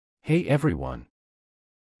Hey everyone!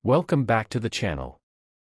 Welcome back to the channel.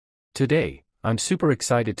 Today, I'm super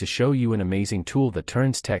excited to show you an amazing tool that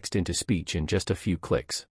turns text into speech in just a few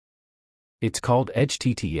clicks. It's called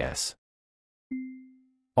TTS.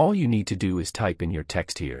 All you need to do is type in your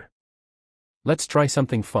text here. Let's try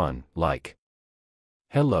something fun, like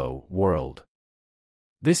 "Hello, world."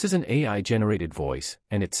 This is an AI-generated voice,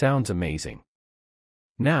 and it sounds amazing.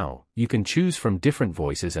 Now, you can choose from different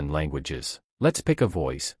voices and languages. Let's pick a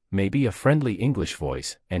voice, maybe a friendly English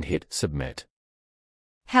voice, and hit Submit.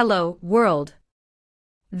 Hello, world.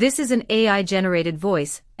 This is an AI-generated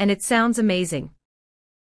voice, and it sounds amazing.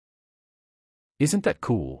 Isn't that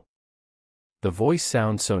cool? The voice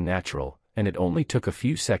sounds so natural, and it only took a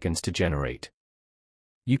few seconds to generate.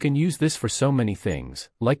 You can use this for so many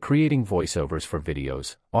things, like creating voiceovers for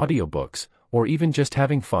videos, audiobooks, or even just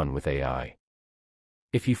having fun with AI.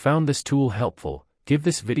 If you found this tool helpful, give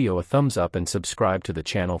this video a thumbs up and subscribe to the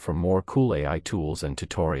channel for more cool AI tools and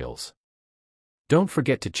tutorials. Don't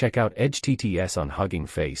forget to check out TTS on Hugging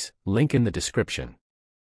Face, link in the description.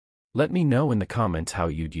 Let me know in the comments how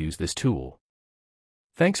you'd use this tool.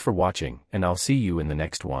 Thanks for watching, and I'll see you in the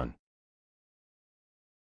next one.